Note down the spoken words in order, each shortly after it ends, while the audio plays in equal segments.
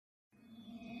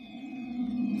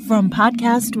from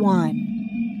Podcast One.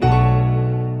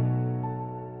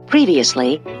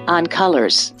 Previously on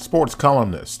Colors. Sports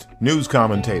columnist, news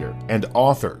commentator, and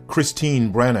author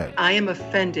Christine Brennan. I am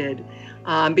offended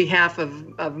on behalf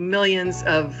of millions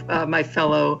of my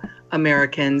fellow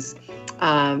Americans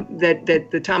that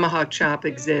the tomahawk chop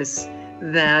exists,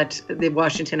 that the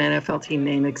Washington NFL team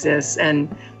name exists.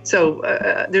 And so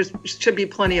there should be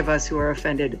plenty of us who are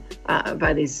offended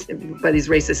by these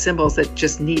racist symbols that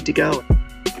just need to go.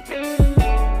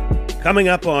 Coming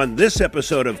up on this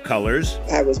episode of Colors.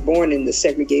 I was born in the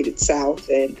segregated South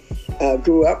and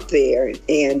grew up there.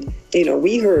 And,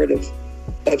 we heard of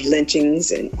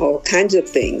lynchings and all kinds of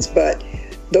things, but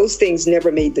those things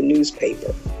never made the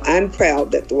newspaper. I'm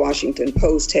proud that the Washington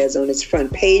Post has on its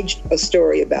front page a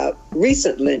story about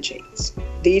recent lynchings.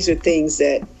 These are things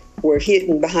that were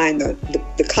hidden behind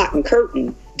the cotton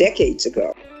curtain decades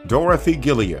ago. Dorothy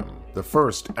Gilliam, the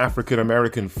first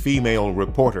African-American female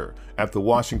reporter at the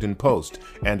Washington Post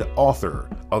and author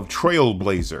of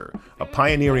Trailblazer, a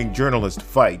pioneering journalist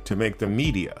fight to make the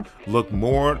media look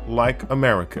more like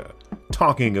America,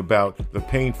 talking about the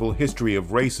painful history of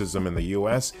racism in the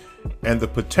U.S. and the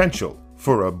potential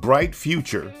for a bright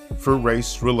future for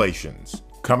race relations.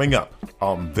 Coming up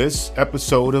on this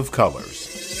episode of Colors.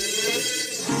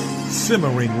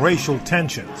 Simmering racial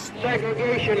tensions.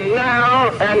 Segregation now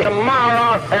and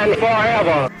tomorrow and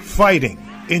forever. Fighting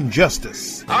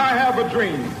injustice. I have a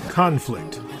dream.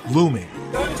 Conflict looming.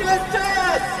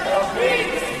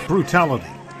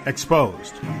 Brutality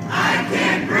exposed. I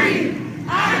can't breathe.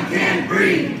 I can't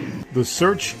breathe. The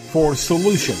search for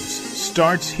solutions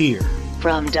starts here.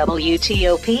 From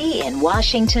WTOP in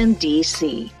Washington,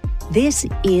 D.C. This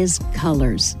is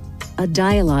Colors, a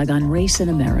dialogue on race in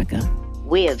America.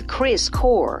 With Chris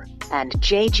Core and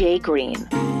J.J. Green.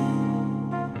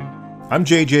 I'm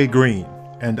J.J. Green,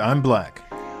 and I'm black.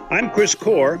 I'm Chris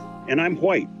Core, and I'm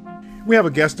white. We have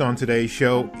a guest on today's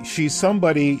show. She's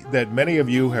somebody that many of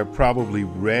you have probably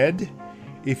read.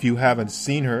 If you haven't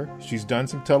seen her, she's done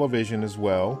some television as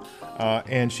well,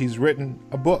 and she's written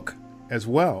a book as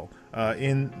well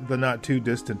in the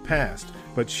not-too-distant past.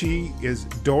 But she is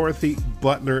Dorothy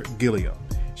Butler Gilliam.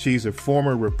 She's a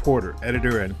former reporter,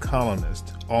 editor, and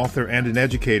columnist, author, and an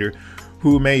educator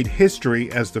who made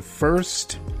history as the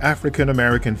first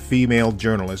African-American female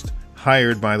journalist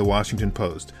hired by the Washington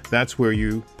Post. That's where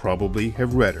you probably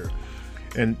have read her.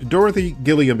 And Dorothy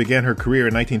Gilliam began her career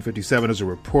in 1957 as a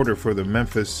reporter for the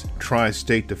Memphis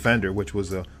Tri-State Defender, which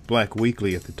was a black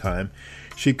weekly at the time.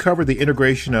 She covered the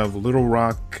integration of Little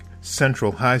Rock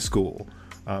Central High School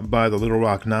by the Little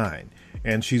Rock Nine.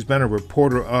 And she's been a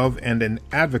reporter of and an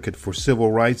advocate for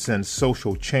civil rights and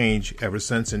social change ever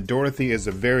since. And Dorothy is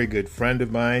a very good friend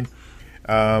of mine.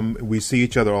 We see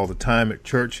each other all the time at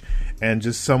church, and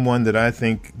just someone that I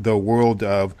think the world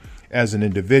of as an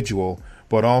individual,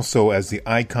 but also as the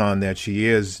icon that she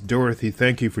is. Dorothy,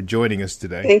 thank you for joining us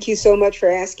today. Thank you so much for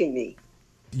asking me.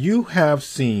 You have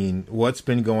seen what's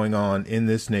been going on in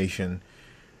this nation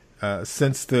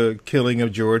since the killing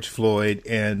of George Floyd,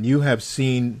 and you have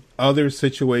seen other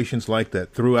situations like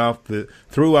that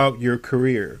throughout your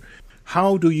career.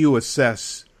 How do you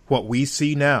assess what we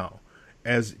see now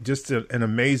as just an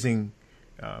amazing,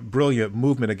 brilliant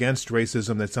movement against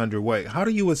racism that's underway? How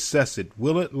do you assess it?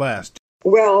 Will it last?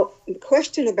 Well, the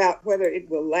question about whether it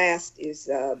will last is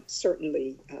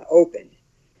certainly open.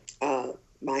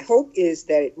 My hope is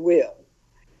that it will,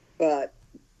 but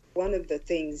one of the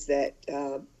things that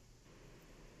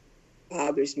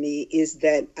bothers me is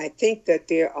that I think that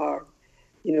there are,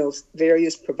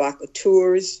 various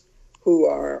provocateurs who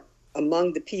are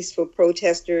among the peaceful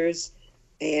protesters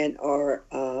and are,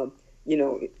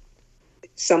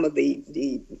 some of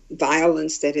the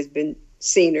violence that has been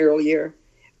seen earlier.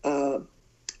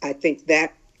 I think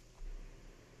that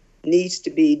needs to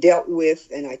be dealt with,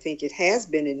 and I think it has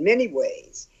been in many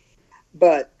ways.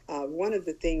 But one of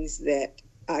the things that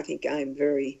I think I'm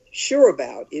very sure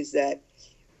about is that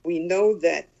we know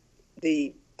that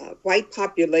the white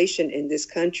population in this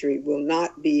country will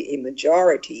not be a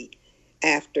majority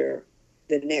after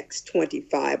the next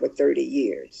 25 or 30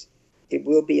 years. It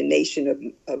will be a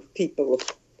nation of people of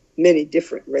many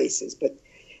different races.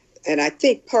 And I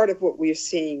think part of what we're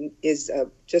seeing is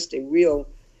just a real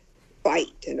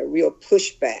fight and a real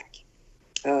pushback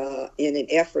in an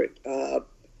effort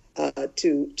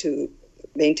to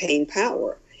maintain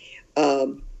power.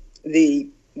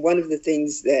 One of the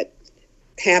things that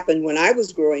happened when I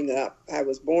was growing up, I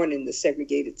was born in the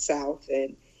segregated South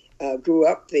and grew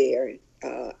up there.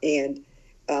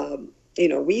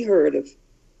 We heard of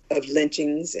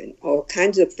lynchings and all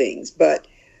kinds of things, but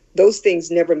those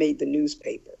things never made the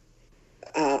newspaper.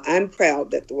 I'm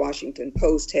proud that the Washington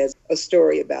Post has a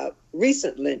story about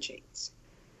recent lynchings.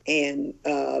 And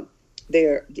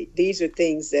these are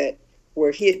things that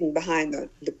were hidden behind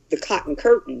the cotton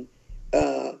curtain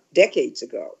decades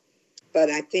ago. But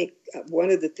I think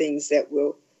one of the things that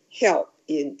will help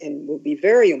and will be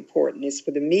very important is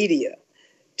for the media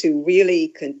to really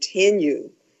continue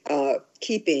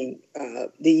keeping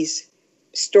these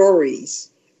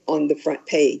stories on the front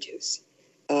pages,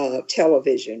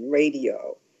 television,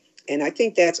 radio. And I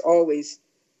think that's always,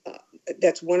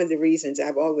 that's one of the reasons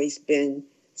I've always been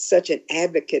such an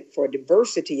advocate for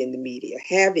diversity in the media,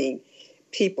 having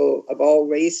people of all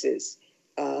races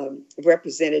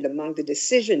represented among the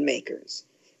decision makers,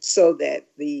 so that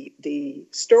the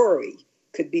story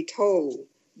could be told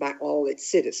by all its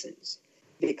citizens.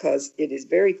 Because it is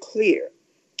very clear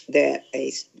that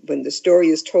when the story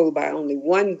is told by only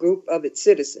one group of its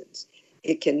citizens,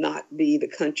 it cannot be the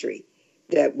country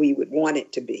that we would want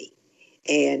it to be.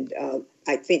 And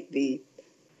I think the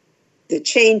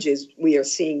changes we are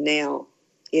seeing now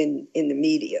in the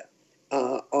media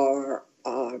are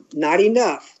not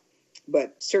enough,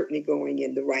 but certainly going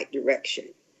in the right direction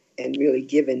and really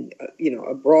giving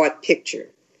a broad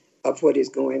picture of what is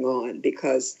going on.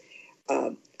 Because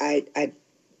I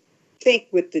think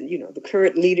with the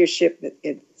current leadership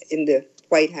in the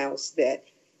White House that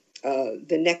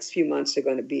the next few months are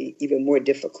going to be even more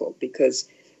difficult, because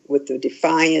with the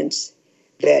defiance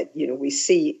that we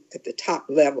see at the top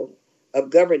level of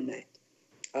government,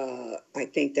 I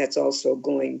think that's also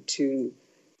going to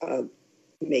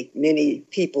make many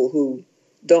people who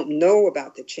don't know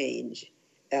about the changes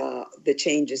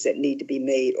that need to be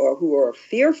made, or who are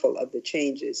fearful of the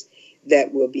changes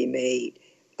that will be made,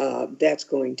 that's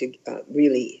going to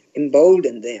really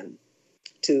embolden them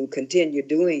to continue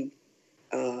doing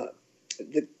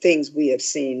the things we have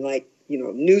seen, like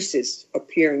nooses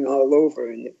appearing all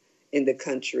over in the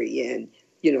country, and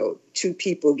 2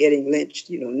 people getting lynched,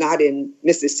 not in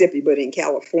Mississippi but in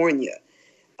California.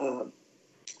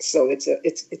 So it's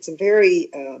a very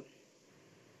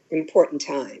important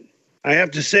time. I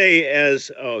have to say, as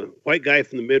a white guy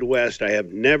from the Midwest, I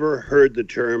have never heard the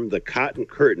term the cotton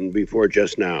curtain before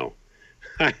just now.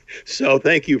 So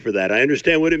thank you for that. I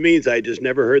understand what it means. I just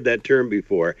never heard that term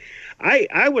before.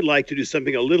 I would like to do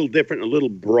something a little different, a little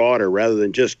broader, rather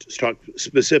than just talk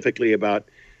specifically about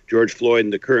George Floyd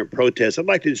and the current protests. I'd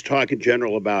like to just talk in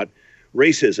general about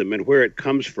racism and where it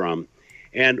comes from.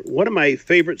 And one of my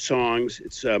favorite songs,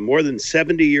 it's more than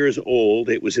 70 years old.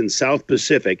 It was in South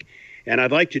Pacific. And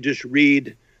I'd like to just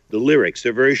read the lyrics.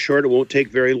 They're very short. It won't take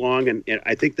very long. And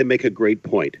I think they make a great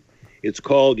point. It's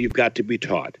called You've Got to Be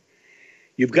Taught.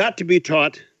 You've got to be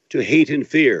taught to hate and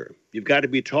fear. You've got to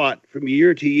be taught from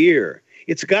year to year.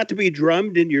 It's got to be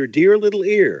drummed in your dear little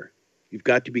ear. You've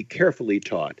got to be carefully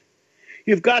taught.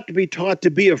 You've got to be taught to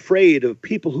be afraid of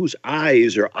people whose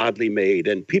eyes are oddly made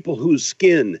and people whose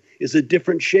skin is a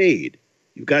different shade.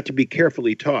 You've got to be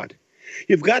carefully taught.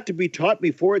 You've got to be taught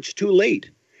before it's too late,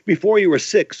 before you are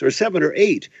 6 or 7 or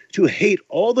 8, to hate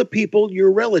all the people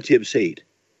your relatives hate.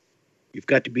 You've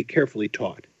got to be carefully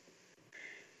taught.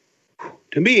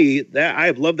 To me,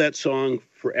 I've loved that song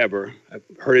forever. I've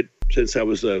heard it since I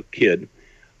was a kid.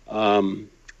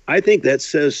 I think that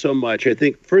says so much. I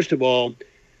think, first of all,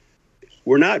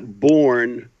 we're not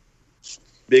born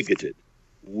bigoted.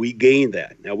 We gain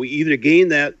that. Now, we either gain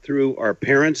that through our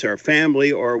parents, our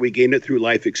family, or we gain it through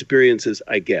life experiences,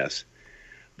 I guess.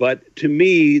 But to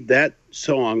me, that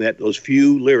song, those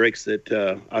few lyrics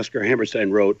that Oscar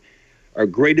Hammerstein wrote, are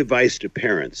great advice to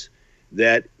parents.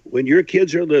 That when your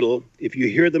kids are little, if you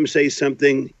hear them say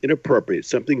something inappropriate,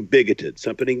 something bigoted,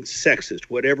 something sexist,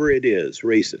 whatever it is,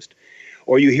 racist,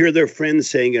 or you hear their friends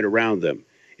saying it around them,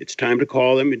 it's time to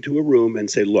call them into a room and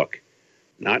say, look,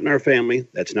 not in our family,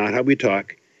 that's not how we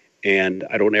talk, and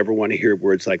I don't ever want to hear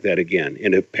words like that again.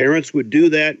 And if parents would do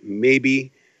that, maybe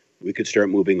we could start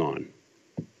moving on.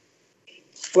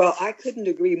 Well, I couldn't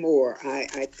agree more.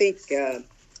 I think that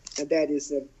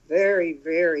is a very,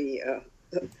 very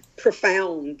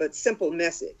profound but simple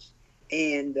message.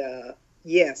 And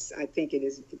yes, I think it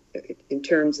is in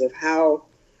terms of how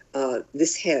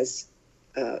this has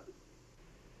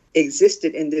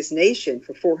existed in this nation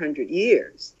for 400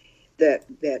 years, that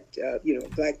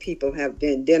Black people have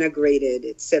been denigrated,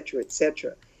 et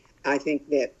cetera, I think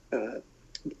that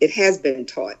it has been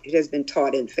taught. It has been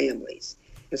taught in families.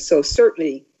 And so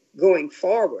certainly going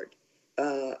forward,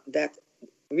 that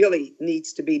really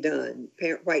needs to be done.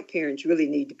 White parents really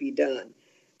need to be done.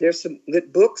 There's some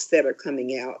good books that are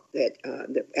coming out that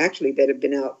have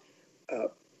been out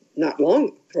not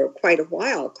long, for quite a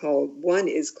while. One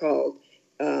is called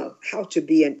How to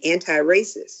Be an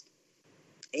Anti-Racist.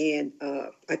 And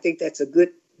I think that's a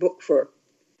good book for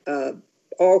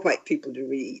all white people to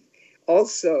read.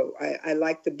 Also, I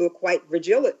like the book White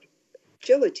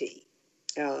Fragility.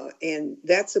 And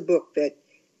that's a book that,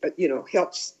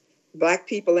 helps Black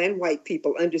people and white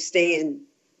people understand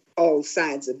all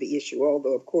sides of the issue.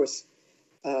 Although, of course,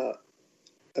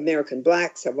 American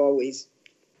Blacks have always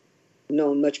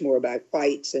known much more about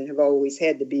whites and have always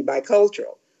had to be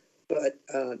bicultural, but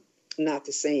not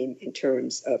the same in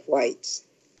terms of whites.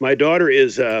 My daughter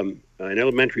is an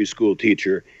elementary school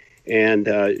teacher, and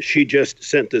she just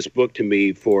sent this book to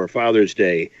me for Father's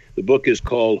Day. The book is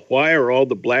called Why Are All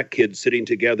the Black Kids Sitting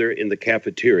Together in the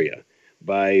Cafeteria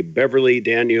by Beverly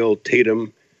Daniel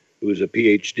Tatum, who's a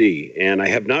PhD. And I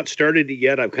have not started it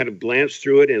yet. I've kind of glanced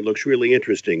through it, and it looks really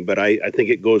interesting, but I think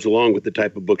it goes along with the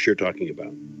type of books you're talking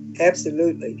about.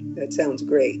 Absolutely. That sounds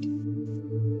great.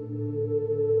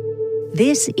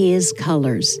 This is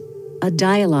Colors, a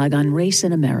dialogue on race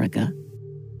in America.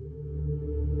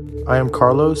 I am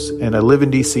Carlos, and I live in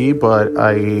D.C., but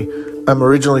I'm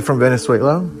originally from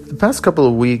Venezuela. The past couple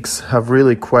of weeks have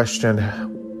really questioned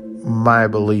my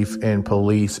belief in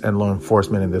police and law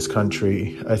enforcement in this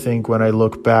country. I think when I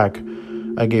look back,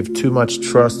 I gave too much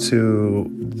trust to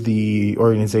the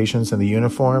organizations in the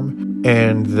uniform,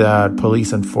 and that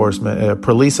police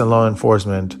and law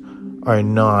enforcement are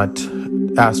not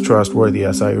as trustworthy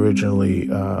as I originally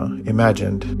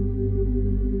imagined.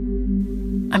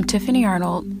 I'm Tiffany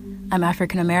Arnold. I'm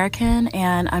African American,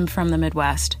 and I'm from the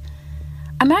Midwest.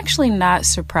 I'm actually not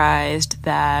surprised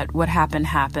that what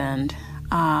happened.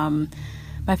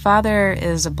 My father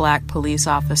is a Black police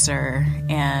officer,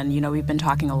 and, we've been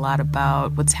talking a lot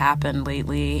about what's happened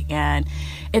lately, and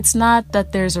it's not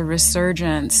that there's a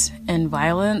resurgence in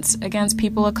violence against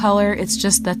people of color, it's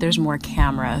just that there's more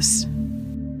cameras.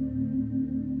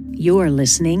 You're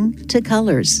listening to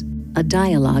Colors, a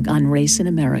dialogue on race in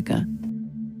America.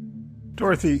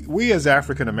 Dorothy, we as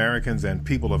African Americans and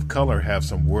people of color have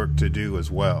some work to do as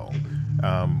well.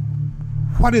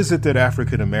 What is it that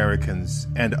African Americans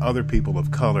and other people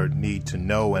of color need to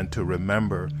know and to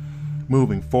remember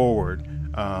moving forward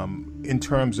in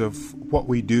terms of what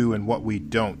we do and what we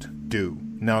don't do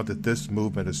now that this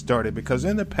movement has started? Because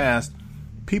in the past,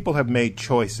 people have made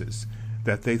choices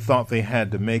that they thought they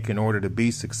had to make in order to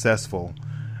be successful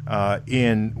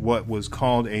in what was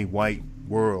called a white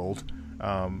world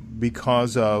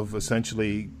because of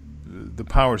essentially the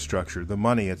power structure, the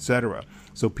money, etc.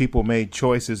 So people made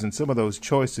choices, and some of those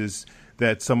choices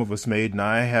that some of us made, and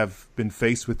I have been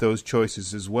faced with those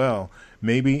choices as well,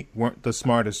 maybe weren't the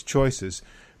smartest choices.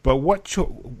 But what's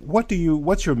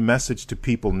your message to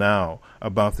people now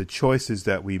about the choices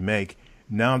that we make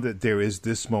now that there is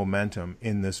this momentum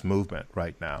in this movement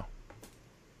right now?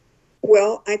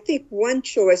 Well, I think one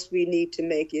choice we need to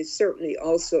make is certainly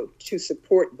also to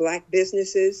support Black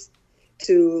businesses,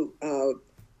 to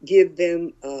give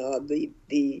them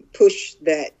the push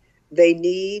that they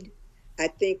need. I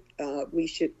think we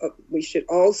should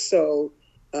also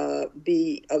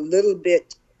be a little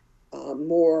bit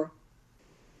more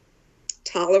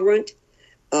tolerant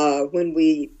when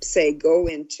we say go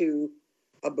into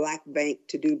a Black bank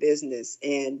to do business,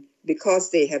 and because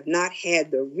they have not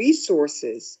had the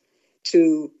resources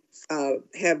to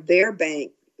have their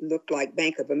bank look like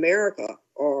Bank of America,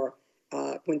 or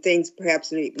when things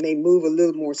perhaps may move a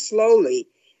little more slowly,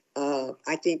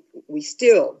 I think we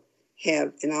still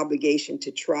have an obligation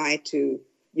to try to,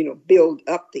 build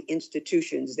up the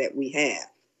institutions that we have.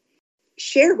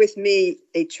 Share with me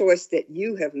a choice that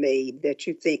you have made that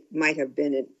you think might have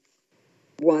been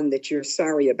one that you're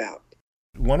sorry about.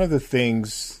 One of the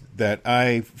things that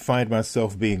I find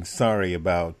myself being sorry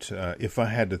about, if I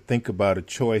had to think about a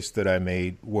choice that I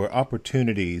made, were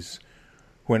opportunities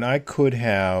when I could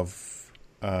have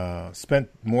spent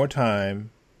more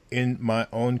time in my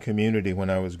own community when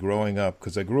I was growing up,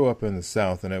 because I grew up in the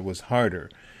South and it was harder.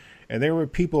 And there were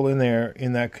people in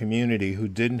that community who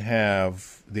didn't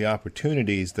have the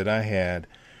opportunities that I had,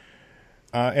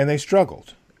 and they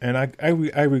struggled. And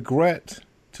I regret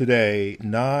today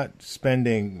not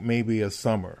spending maybe a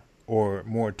summer or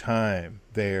more time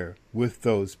there with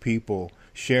those people,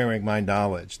 sharing my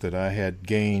knowledge that I had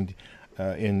gained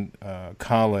in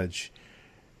college,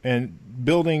 and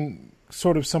building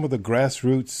sort of some of the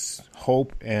grassroots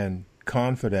hope and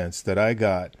confidence that I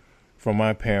got from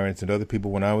my parents and other people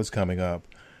when I was coming up,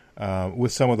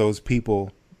 with some of those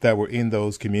people that were in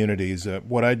those communities.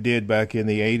 What I did back in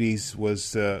the 80s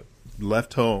was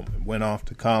left home, went off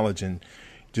to college, and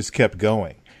just kept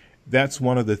going. That's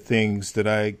one of the things that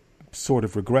I sort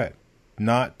of regret,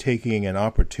 not taking an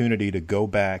opportunity to go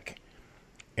back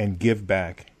and give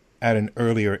back at an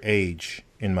earlier age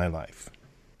in my life.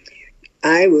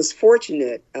 I was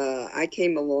fortunate. I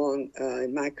came along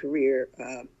in my career,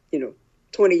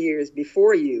 20 years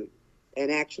before you,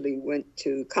 and actually went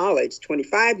to college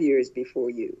 25 years before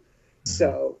you. Mm-hmm.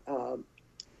 So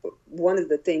one of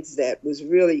the things that was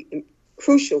really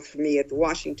crucial for me at the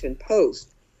Washington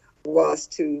Post was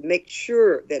to make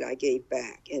sure that I gave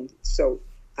back. And so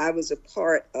I was a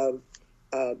part of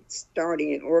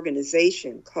starting an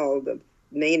organization called the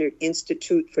Maynard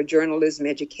Institute for Journalism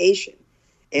Education.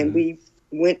 And we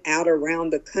went out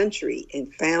around the country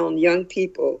and found young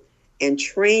people and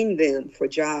trained them for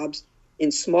jobs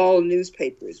in small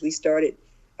newspapers. We started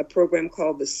a program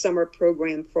called the Summer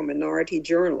Program for Minority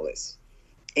Journalists.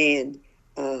 And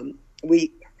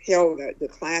we held the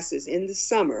classes in the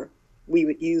summer. We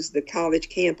would use the college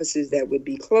campuses that would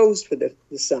be closed for the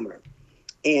summer.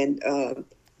 And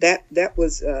that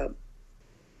was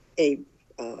a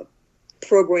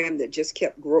program that just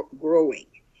kept growing.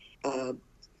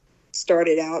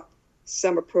 Started out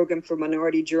summer program for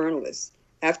minority journalists.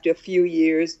 After a few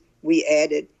years, we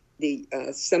added the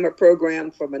summer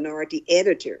program for minority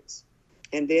editors.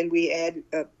 And then we added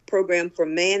a program for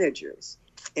managers.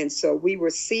 And so we were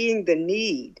seeing the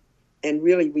need and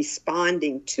really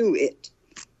responding to it.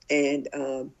 And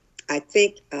I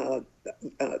think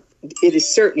it is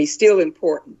certainly still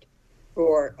important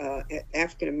for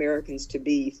African Americans to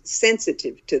be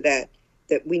sensitive to that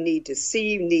we need to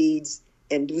see needs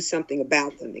and do something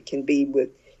about them. It can be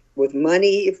with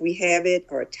money if we have it,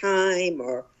 or time,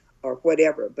 or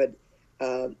whatever. But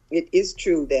it is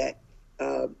true that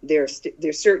there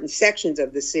are certain sections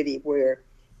of the city where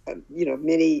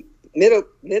many middle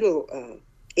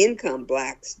income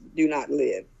blacks do not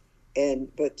live,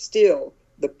 but still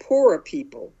the poorer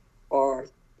people are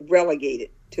relegated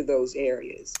to those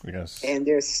areas. Yes, and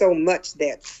there's so much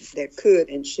that could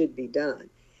and should be done.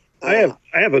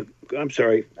 I'm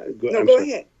sorry. Go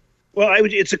ahead. Well,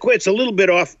 it's a little bit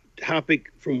off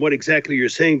topic from what exactly you're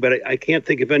saying, but I can't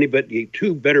think of anybody,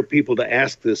 two better people to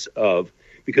ask this of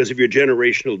because of your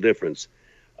generational difference.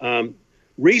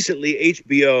 Recently,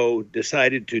 HBO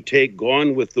decided to take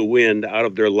Gone with the Wind out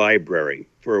of their library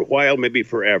for a while, maybe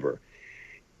forever.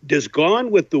 Does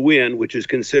Gone with the Wind, which is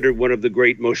considered one of the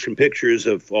great motion pictures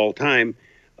of all time,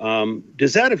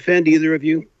 does that offend either of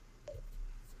you?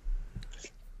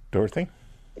 Dorothy?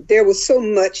 There was so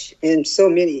much in so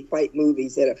many white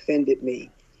movies that offended me.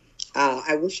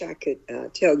 I wish I could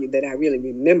tell you that I really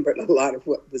remembered a lot of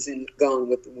what was in Gone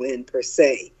with the Wind per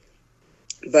se.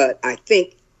 But I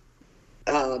think,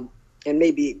 and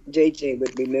maybe JJ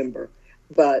would remember,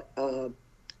 but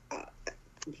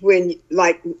when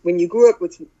you grew up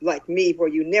with like me, where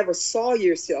you never saw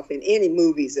yourself in any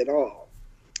movies at all,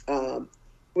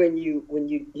 when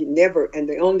you never, and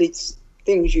the only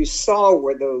things you saw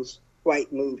were those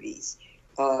white movies,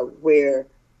 where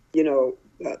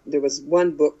there was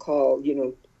one book called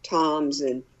Toms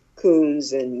and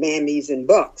Coons and Mammies and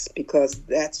Bucks, because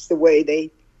that's the way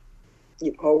they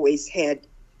always had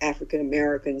African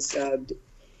Americans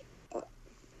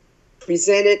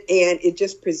presented, and it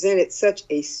just presented such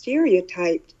a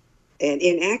stereotyped and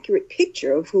inaccurate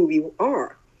picture of who we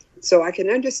are. So I can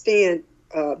understand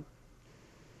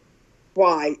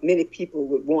why many people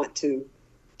would want to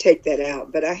take that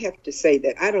out, but I have to say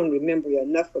that I don't remember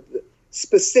enough of the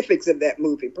specifics of that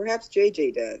movie. Perhaps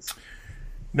JJ does.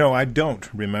 No, I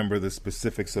don't remember the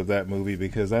specifics of that movie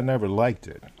because I never liked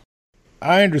it.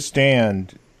 I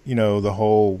understand, the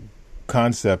whole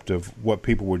concept of what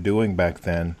people were doing back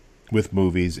then with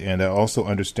movies, and I also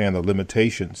understand the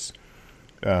limitations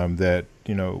that,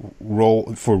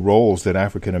 roles that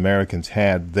African Americans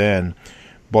had then.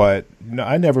 But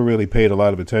I never really paid a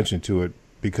lot of attention to it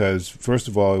because, first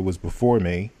of all, it was before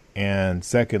me, and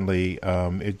secondly,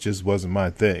 it just wasn't my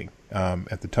thing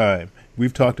at the time.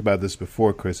 We've talked about this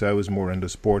before, Chris. I was more into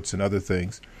sports and other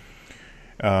things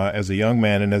as a young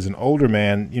man, and as an older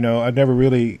man, I never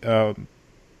really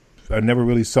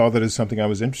saw that as something I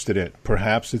was interested in.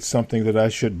 Perhaps it's something that I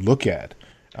should look at.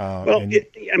 It's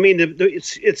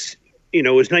it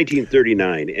was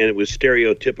 1939, and it was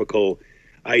stereotypical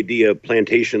idea of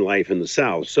plantation life in the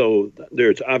South. So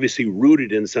it's obviously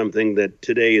rooted in something that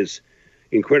today is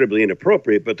incredibly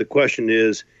inappropriate. But the question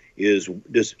is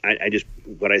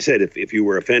what I said, if you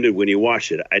were offended when you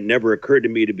watched it, it never occurred to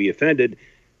me to be offended.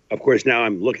 Of course, now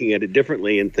I'm looking at it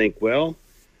differently and think, well,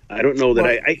 I don't know that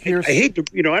I hate to,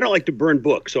 I don't like to burn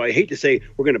books. So I hate to say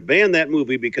we're going to ban that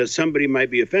movie because somebody might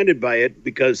be offended by it,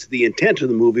 because the intent of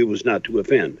the movie was not to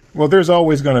offend. Well, there's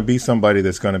always going to be somebody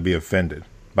that's going to be offended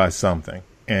by something,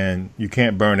 and you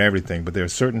can't burn everything. But there are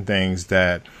certain things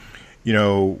that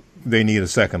they need a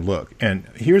second look. And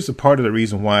here's a part of the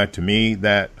reason why, to me,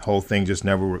 that whole thing just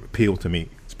never appealed to me.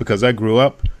 It's because I grew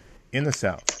up in the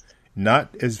South,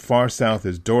 not as far south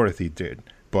as Dorothy did,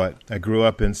 but I grew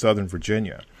up in Southern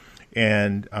Virginia.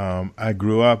 And I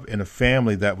grew up in a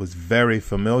family that was very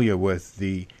familiar with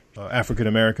the African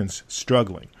Americans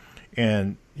struggling.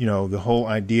 And, the whole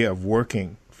idea of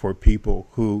working for people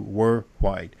who were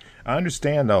white. I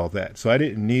understand all that. So I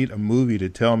didn't need a movie to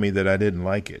tell me that I didn't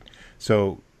like it.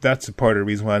 So that's a part of the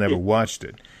reason why I never watched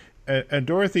it. And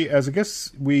Dorothy, as I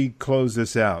guess we close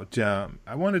this out,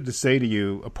 I wanted to say to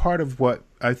you, a part of what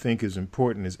I think is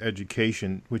important is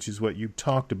education, which is what you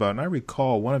talked about. And I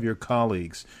recall one of your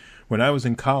colleagues when I was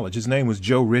in college. His name was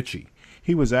Joe Ritchie.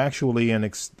 He was actually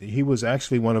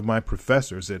one of my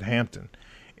professors at Hampton.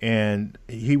 And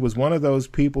he was one of those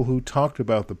people who talked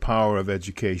about the power of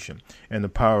education and the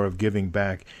power of giving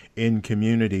back in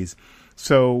communities.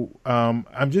 So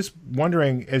I'm just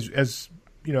wondering, as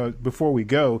before we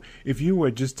go, if you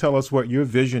would just tell us what your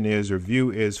vision is or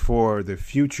view is for the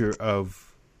future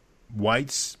of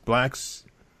whites, blacks,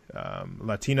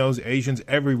 Latinos, Asians,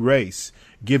 every race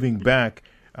giving back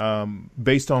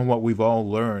based on what we've all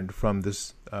learned from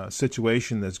this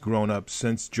situation that's grown up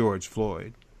since George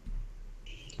Floyd.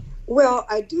 Well,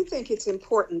 I do think it's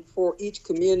important for each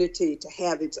community to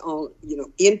have its own,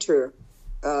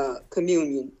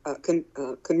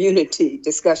 community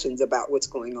discussions about what's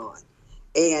going on,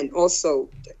 and also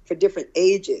for different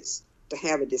ages to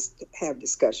have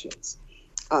discussions.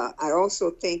 I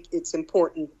also think it's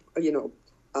important,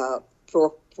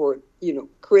 for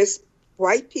crisp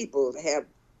white people to have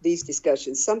these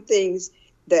discussions. Some things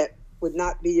that would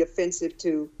not be offensive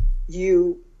to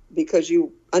you because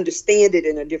you understand it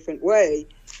in a different way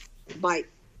might,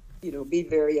 be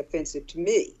very offensive to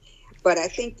me. But I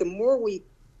think the more we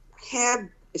have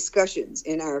discussions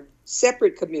in our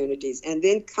separate communities and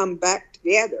then come back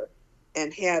together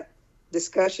and have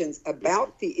discussions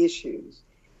about the issues,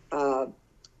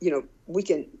 we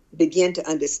can begin to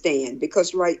understand.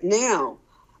 Because right now,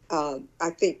 I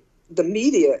think the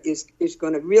media is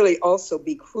going to really also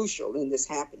be crucial in this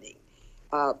happening.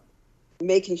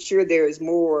 Making sure there is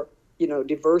more,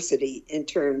 diversity in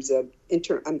terms of,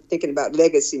 I'm thinking about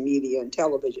legacy media and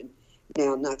television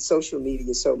now, not social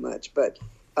media so much, but,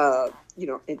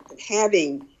 and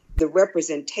having the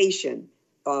representation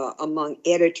among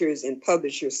editors and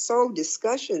publishers so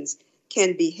discussions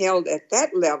can be held at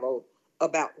that level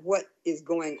about what is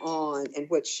going on and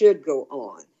what should go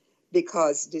on,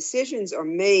 because decisions are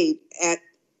made at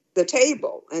the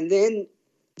table, and then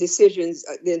decisions,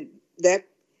 then that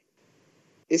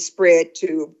is spread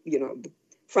to, the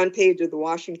front page of the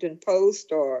Washington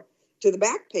Post or to the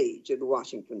back page of the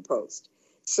Washington Post.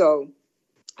 So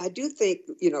I do think,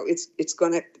 it's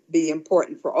going to be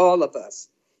important for all of us,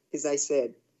 as I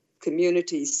said,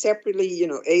 communities separately,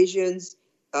 Asians,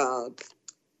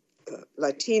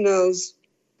 Latinos,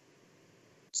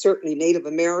 certainly Native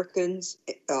Americans,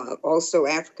 also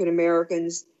African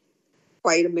Americans,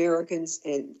 white Americans,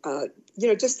 and,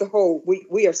 just the whole,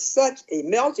 we are such a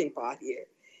melting pot here.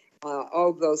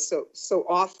 Although so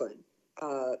often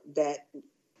that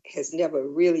has never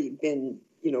really been,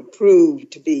 proved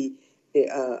to be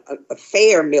a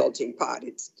fair melting pot.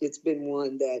 It's been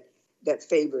one that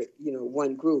favored,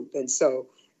 one group. And so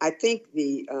I think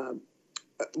we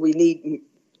need,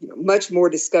 much more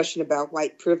discussion about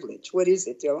white privilege. What is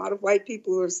it? There are a lot of white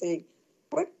people who are saying,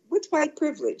 what's white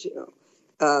privilege?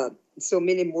 So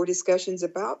many more discussions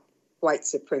about white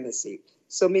supremacy.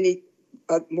 So many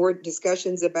more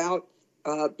discussions about,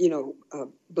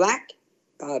 Black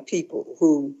people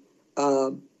who,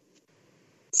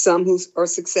 some who are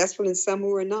successful and some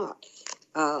who are not.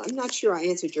 I'm not sure I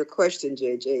answered your question,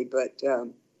 JJ, but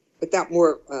without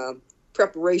more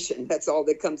preparation, that's all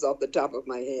that comes off the top of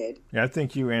my head. Yeah, I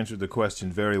think you answered the question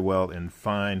very well in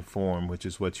fine form, which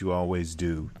is what you always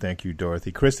do. Thank you,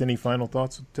 Dorothy. Chris, any final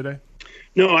thoughts today?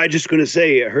 No, I'm just going to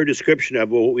say her description of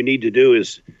what we need to do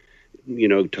is,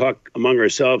 talk among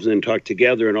ourselves and then talk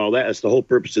together and all that. That's the whole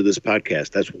purpose of this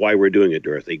podcast. That's why we're doing it,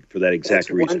 Dorothy, for that exact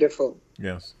reason. That's wonderful.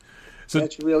 Yes. So,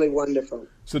 that's really wonderful.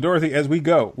 So, Dorothy, as we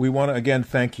go, we want to again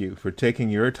thank you for taking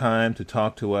your time to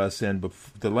talk to us. And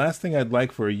the last thing I'd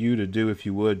like for you to do, if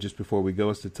you would, just before we go,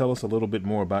 is to tell us a little bit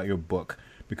more about your book,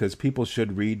 because people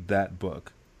should read that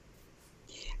book.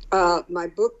 My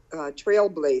book,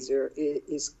 Trailblazer,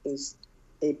 is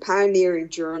a pioneering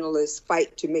journalist's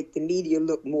fight to make the media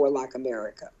look more like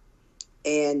America.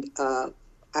 And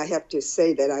I have to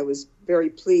say that I was very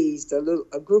pleased.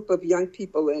 A group of young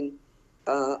people in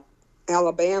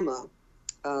Alabama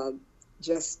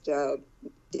just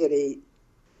did a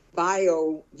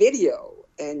bio video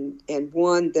and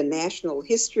won the National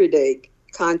History Day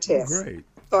contest. Oh, great.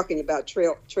 Talking about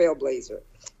Trailblazer.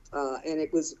 And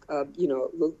it was,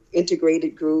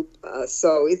 integrated group.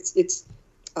 So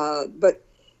but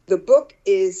the book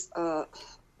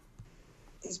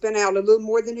it's been out a little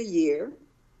more than a year,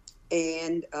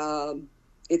 and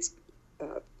it's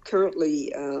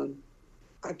currently,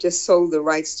 I've just sold the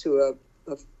rights to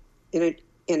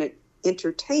an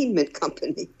entertainment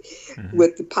company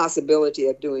with the possibility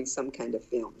of doing some kind of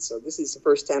film. So this is the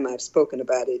first time I've spoken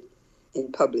about it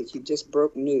in public. You just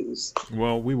broke news.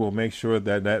 Well, we will make sure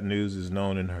that news is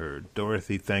known and heard.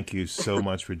 Dorothy, thank you so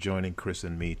much for joining Chris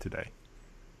and me today.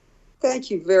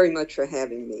 Thank you very much for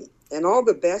having me. And all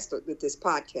the best with this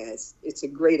podcast. It's a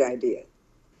great idea.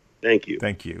 Thank you.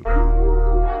 Thank you.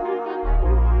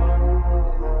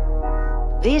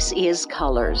 This is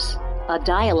Colors, a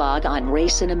dialogue on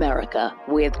race in America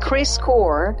with Chris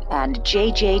Core and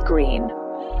JJ Green.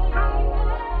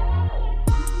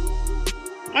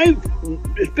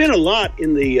 There's been a lot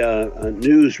in the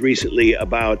news recently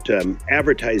about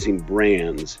advertising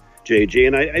brands, JJ,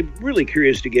 and I'm really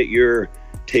curious to get your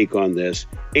take on this.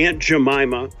 Aunt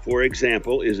Jemima, for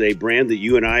example, is a brand that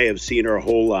you and I have seen our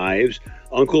whole lives.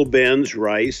 Uncle Ben's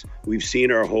rice, we've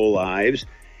seen our whole lives.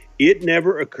 It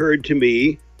never occurred to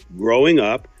me growing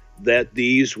up that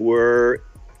these were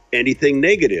anything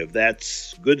negative.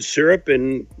 That's good syrup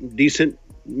and decent,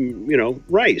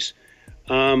 rice.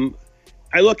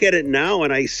 I look at it now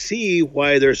and I see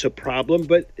why there's a problem,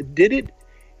 but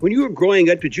when you were growing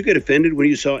up, did you get offended when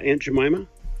you saw Aunt Jemima?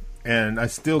 And I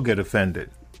still get offended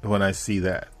when I see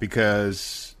that,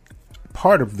 because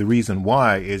part of the reason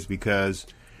why is because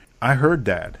I heard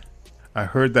that. I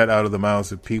heard that out of the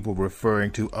mouths of people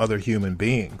referring to other human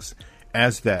beings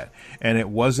as that, and it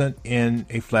wasn't in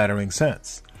a flattering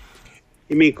sense.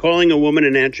 You mean calling a woman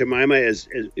an Aunt Jemima as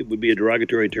it would be a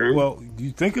derogatory term? Well,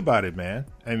 you think about it, man.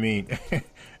 I mean,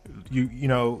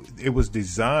 it was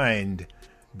designed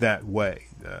that way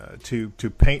to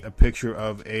paint a picture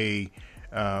of a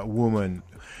woman,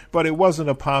 but it wasn't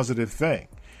a positive thing.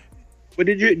 But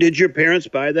did your parents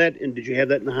buy that, and did you have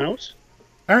that in the house?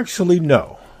 Actually,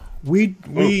 no. We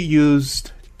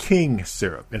used King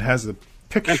syrup. It has a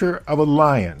picture of a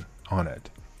lion on it.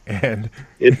 And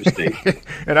interesting.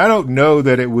 And I don't know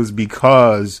that it was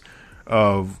because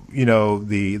of,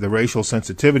 the racial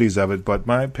sensitivities of it, but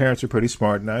my parents are pretty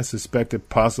smart, and I suspect that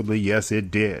possibly, yes, it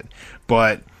did.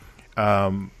 But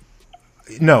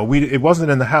no, it wasn't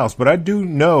in the house, but I do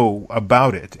know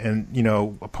about it. And,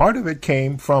 a part of it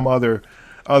came from other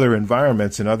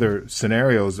environments and other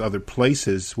scenarios, other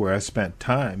places where I spent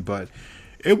time. But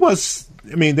it was,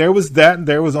 there was that, and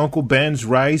there was Uncle Ben's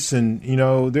rice, and,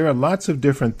 there are lots of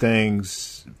different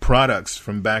things, products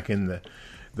from back in the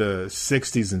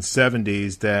 60s and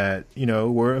 70s that,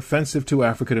 were offensive to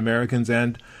African Americans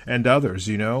and others,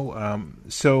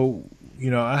 So,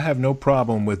 I have no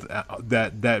problem with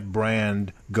that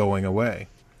brand going away.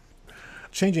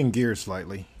 Changing gears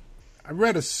slightly, I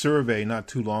read a survey not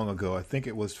too long ago. I think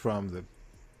it was from the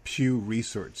Pew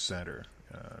Research Center.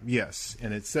 Yes,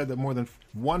 and it said that more than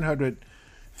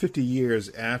 150 years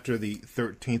after the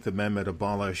 13th Amendment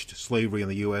abolished slavery in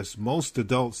the U.S., most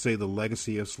adults say the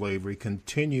legacy of slavery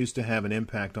continues to have an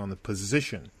impact on the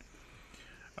position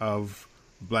of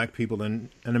black people in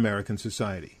American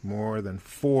society. More than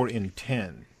 4 in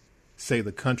 10 say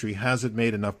the country hasn't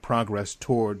made enough progress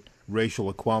toward racial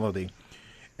equality.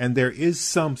 And there is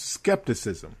some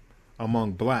skepticism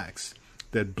among blacks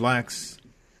that blacks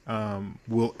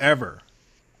will ever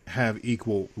have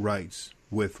equal rights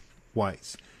with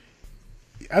whites.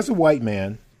 As a white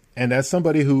man, and as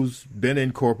somebody who's been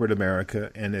in corporate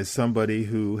America, and as somebody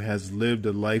who has lived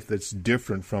a life that's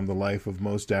different from the life of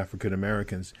most African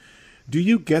Americans, do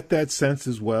you get that sense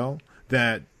as well,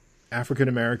 that African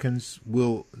Americans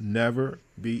will never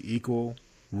be equal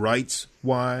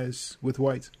rights-wise with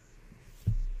whites?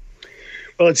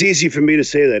 Well, it's easy for me to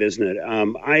say that, isn't it?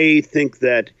 I think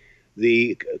that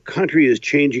the country is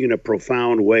changing in a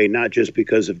profound way, not just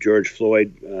because of George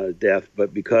Floyd's death,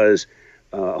 but because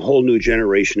a whole new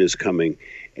generation is coming.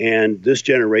 And this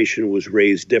generation was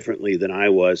raised differently than I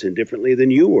was, and differently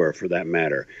than you were, for that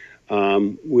matter.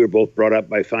 We were both brought up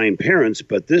by fine parents,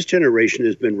 but this generation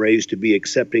has been raised to be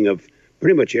accepting of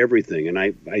pretty much everything. And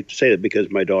I say that because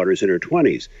my daughter's in her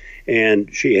 20s,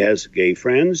 and she has gay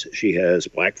friends, she has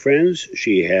black friends,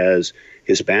 she has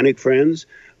Hispanic friends.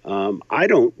 I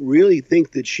don't really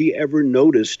think that she ever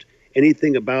noticed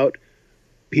anything about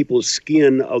people's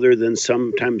skin other than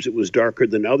sometimes it was darker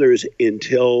than others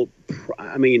until,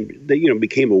 they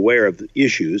became aware of the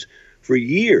issues for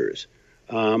years.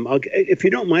 If you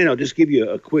don't mind, I'll just give you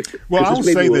a quick. Well, I'll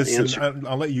say this, and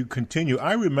I'll let you continue.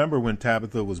 I remember when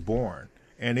Tabitha was born,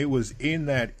 and it was in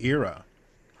that era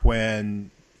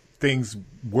when things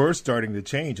were starting to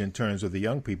change in terms of the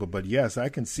young people. But yes, I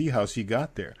can see how she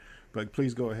got there. But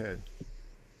please go ahead.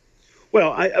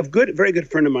 Well, a very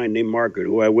good friend of mine named Margaret,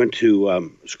 who I went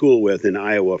to school with in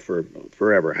Iowa for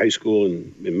forever, high school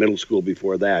and middle school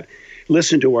before that,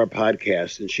 listened to our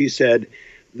podcast, and she said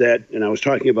that, and I was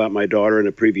talking about my daughter in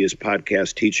a previous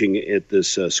podcast teaching at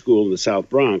this school in the South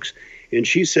Bronx, and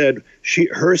she said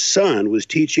her son was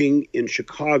teaching in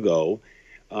Chicago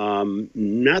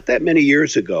not that many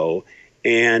years ago,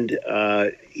 and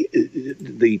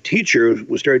the teacher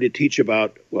was starting to teach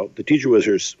about, well, the teacher was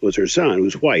her son,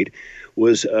 who's white,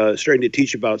 was starting to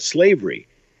teach about slavery.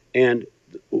 And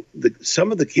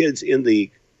some of the kids in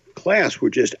the class were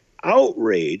just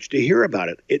outraged to hear about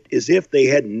it, as if they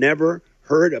had never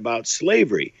heard about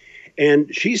slavery.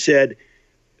 And she said,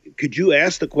 could you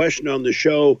ask the question on the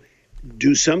show,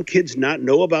 do some kids not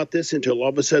know about this until all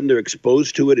of a sudden they're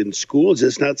exposed to it in school? Is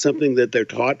this not something that they're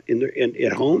taught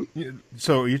at home?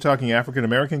 So you're talking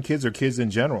African-American kids or kids in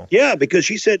general? Yeah, because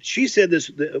she said this,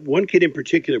 one kid in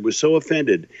particular was so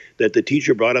offended that the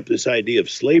teacher brought up this idea of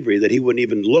slavery that he wouldn't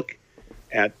even look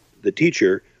at the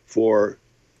teacher for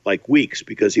like weeks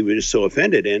because he was just so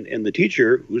offended. And the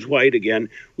teacher, who's white again,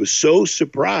 was so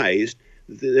surprised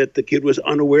that the kid was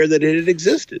unaware that it had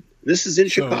existed. This is in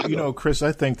Chicago. Chris,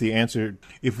 I think the answer,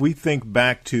 if we think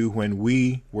back to when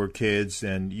we were kids,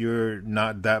 and you're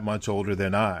not that much older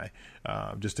than I,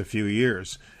 just a few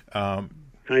years. Kind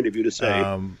of you to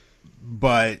say.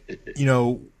 But,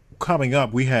 coming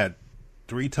up, we had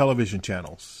 3 television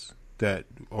channels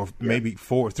maybe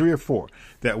 3 or 4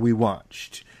 that we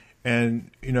watched.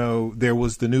 And, there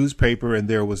was the newspaper and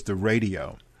there was the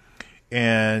radio.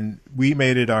 And we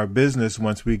made it our business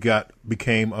once we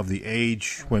became of the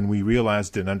age when we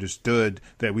realized and understood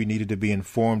that we needed to be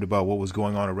informed about what was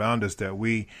going on around us, that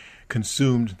we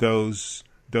consumed those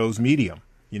medium,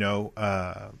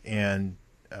 and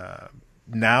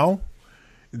now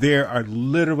there are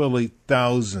literally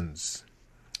thousands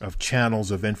of channels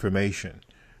of information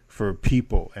for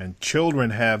people, and children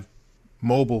have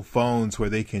mobile phones where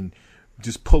they can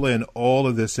just pull in all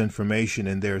of this information,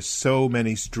 and there's so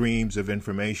many streams of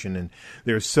information, and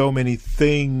there's so many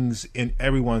things in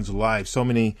everyone's life, so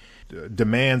many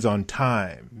demands on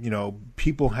time.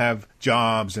 People have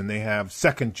jobs, and they have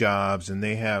second jobs, and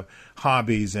they have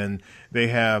hobbies, and they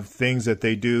have things that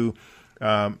they do.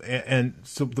 And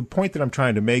so the point that I'm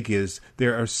trying to make is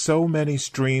there are so many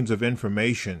streams of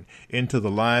information into the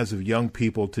lives of young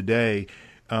people today.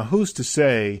 Who's to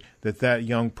say that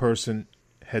young person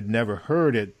had never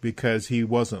heard it because he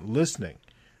wasn't listening?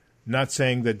 Not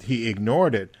saying that he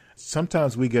ignored it.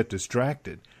 Sometimes we get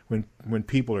distracted when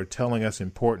people are telling us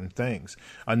important things.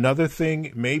 Another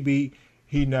thing, maybe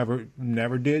he never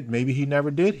did. Maybe he never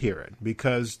did hear it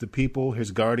because the people,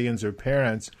 his guardians or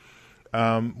parents,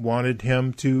 wanted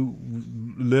him to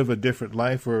live a different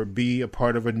life or be a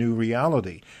part of a new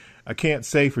reality. I can't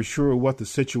say for sure what the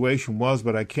situation was,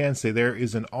 but I can say there are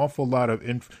an awful lot of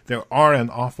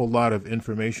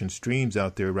information streams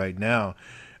out there right now.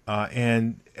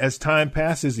 And as time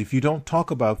passes, if you don't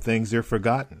talk about things, they're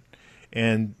forgotten.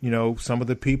 And, some of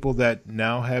the people that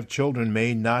now have children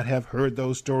may not have heard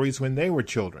those stories when they were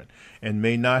children and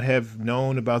may not have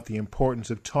known about the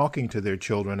importance of talking to their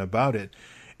children about it.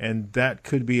 And that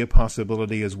could be a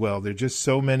possibility as well. There are just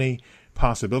so many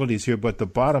possibilities here, but the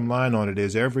bottom line on it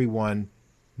is everyone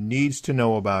needs to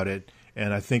know about it,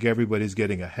 and I think everybody's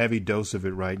getting a heavy dose of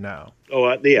it right now.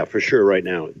 Oh, yeah, for sure right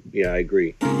now. Yeah, I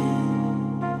agree.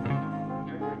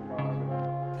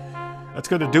 That's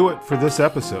going to do it for this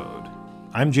episode.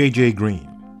 I'm J.J. Green,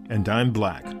 and I'm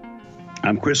black.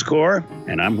 I'm Chris Core,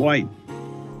 and I'm white.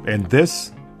 And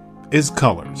this is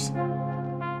Colors.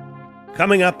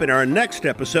 Coming up in our next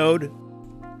episode,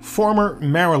 former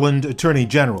Maryland Attorney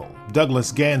General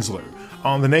Douglas Gansler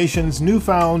on the nation's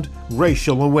newfound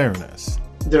racial awareness.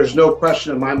 There's no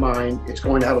question in my mind it's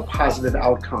going to have a positive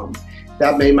outcome.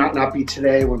 That may not be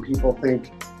today when people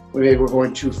think maybe we're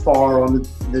going too far on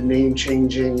the name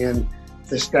changing and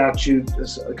the statute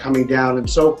is coming down and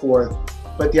so forth.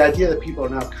 But the idea that people are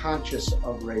now conscious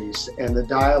of race and the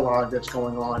dialogue that's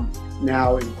going on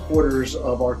now in quarters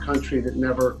of our country that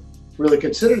never really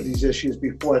considered these issues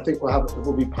before, I think it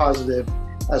will be positive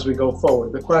as we go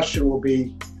forward. The question will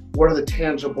be, what are the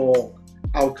tangible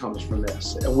outcomes from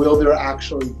this? And will there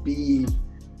actually be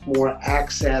more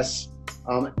access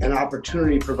and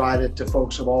opportunity provided to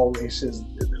folks of all races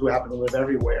who happen to live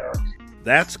everywhere?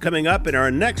 That's coming up in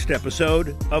our next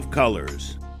episode of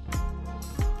Colors.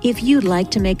 If you'd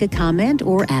like to make a comment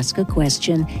or ask a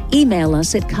question, email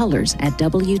us at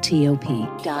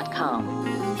colors@wtop.com.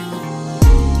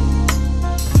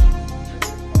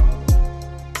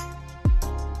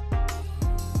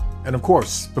 And of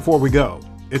course, before we go,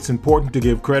 it's important to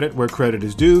give credit where credit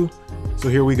is due, so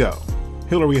here we go.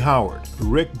 Hillary Howard,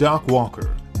 Rick Doc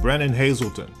Walker, Brennan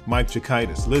Hazelton, Mike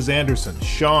Chikaitis, Liz Anderson,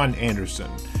 Sean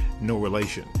Anderson, no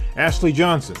relation, Ashley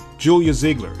Johnson, Julia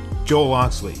Ziegler, Joel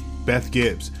Oxley, Beth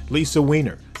Gibbs, Lisa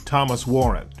Weiner, Thomas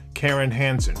Warren, Karen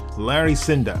Hansen, Larry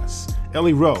Sindas,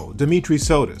 Ellie Rowe, Dimitri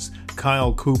Sotis,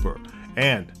 Kyle Cooper,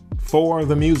 and for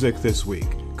the music this week,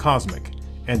 Cosmic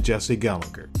and Jesse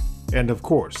Gallagher. And of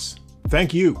course,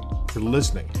 thank you for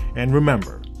listening, and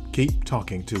remember, keep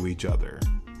talking to each other.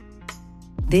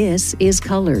 This is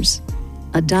Colors,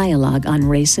 a dialogue on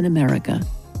race in America.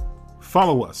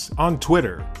 Follow us on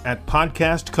Twitter at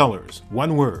Podcast Colors,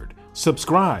 one word.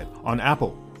 Subscribe on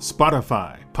Apple,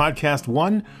 Spotify, Podcast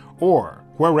One, or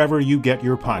wherever you get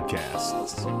your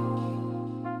podcasts.